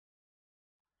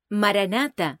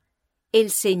Maranata, el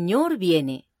Señor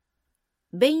viene.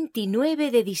 29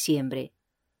 de diciembre.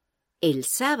 El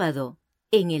sábado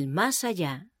en el más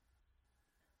allá.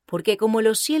 Porque como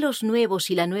los cielos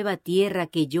nuevos y la nueva tierra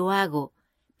que yo hago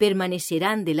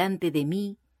permanecerán delante de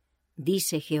mí,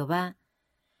 dice Jehová,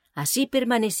 así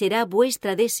permanecerá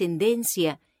vuestra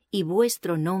descendencia y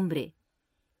vuestro nombre,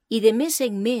 y de mes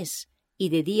en mes, y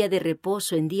de día de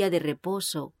reposo en día de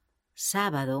reposo,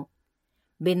 sábado,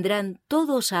 vendrán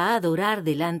todos a adorar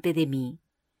delante de mí,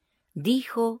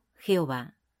 dijo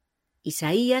Jehová.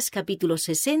 Isaías capítulo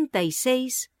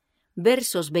 66,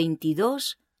 versos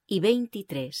 22 y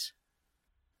 23.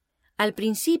 Al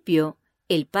principio,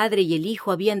 el Padre y el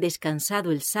Hijo habían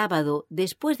descansado el sábado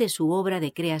después de su obra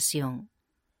de creación.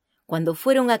 Cuando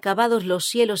fueron acabados los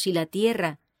cielos y la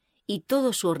tierra y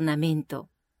todo su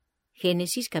ornamento.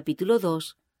 Génesis capítulo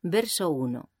 2, verso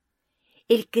 1.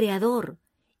 El Creador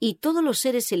y todos los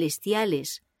seres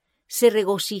celestiales se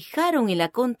regocijaron en la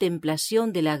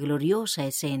contemplación de la gloriosa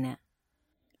escena.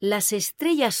 Las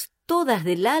estrellas todas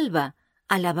del alba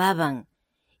alababan,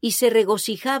 y se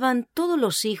regocijaban todos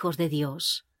los hijos de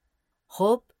Dios.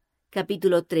 Job,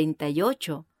 capítulo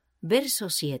 38, verso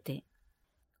 7.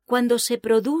 Cuando se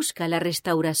produzca la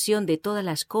restauración de todas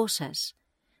las cosas,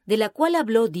 de la cual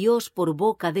habló Dios por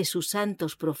boca de sus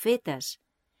santos profetas,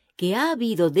 que ha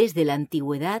habido desde la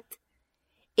antigüedad,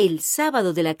 el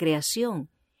sábado de la creación,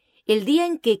 el día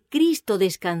en que Cristo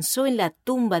descansó en la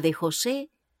tumba de José,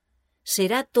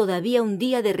 será todavía un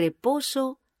día de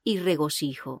reposo y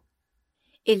regocijo.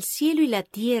 El cielo y la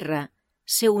tierra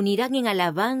se unirán en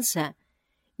alabanza,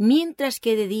 mientras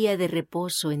que de día de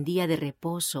reposo en día de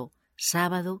reposo,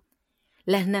 sábado,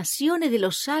 las naciones de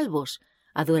los salvos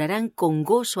adorarán con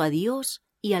gozo a Dios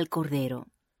y al Cordero.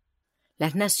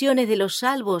 Las naciones de los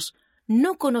salvos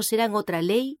no conocerán otra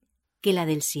ley que la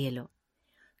del cielo.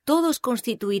 Todos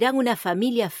constituirán una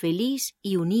familia feliz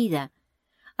y unida,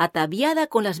 ataviada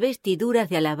con las vestiduras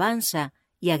de alabanza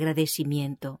y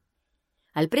agradecimiento.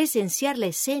 Al presenciar la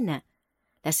escena,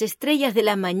 las estrellas de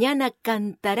la mañana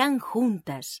cantarán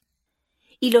juntas,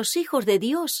 y los hijos de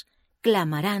Dios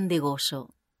clamarán de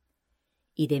gozo.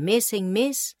 Y de mes en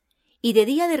mes, y de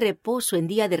día de reposo en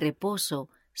día de reposo,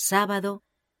 sábado,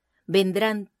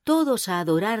 vendrán todos a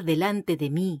adorar delante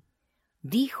de mí,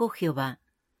 dijo Jehová.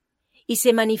 Y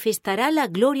se manifestará la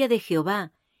gloria de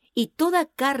Jehová, y toda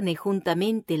carne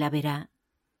juntamente la verá.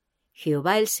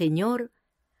 Jehová el Señor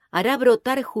hará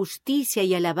brotar justicia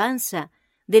y alabanza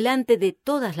delante de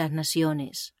todas las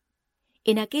naciones.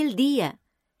 En aquel día,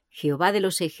 Jehová de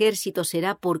los ejércitos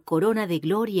será por corona de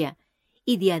gloria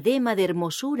y diadema de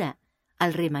hermosura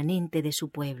al remanente de su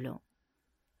pueblo.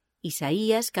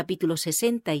 Isaías capítulo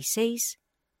 66,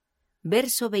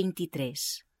 verso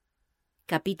 23.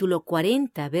 Capítulo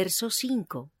 40, verso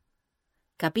 5.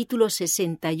 Capítulo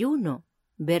 61,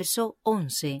 verso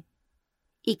 11.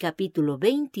 Y capítulo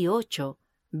 28,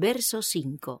 verso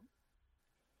 5.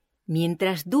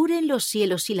 Mientras duren los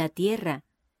cielos y la tierra,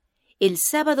 el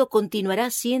sábado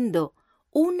continuará siendo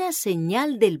una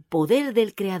señal del poder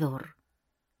del Creador.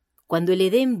 Cuando el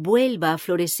Edén vuelva a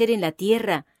florecer en la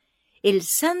tierra, el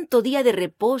santo día de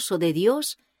reposo de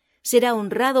Dios será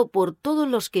honrado por todos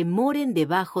los que moren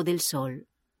debajo del sol.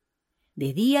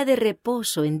 De día de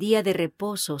reposo en día de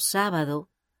reposo, sábado,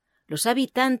 los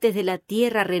habitantes de la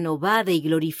tierra renovada y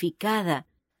glorificada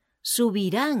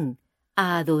subirán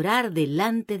a adorar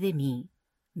delante de mí,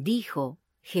 dijo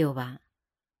Jehová.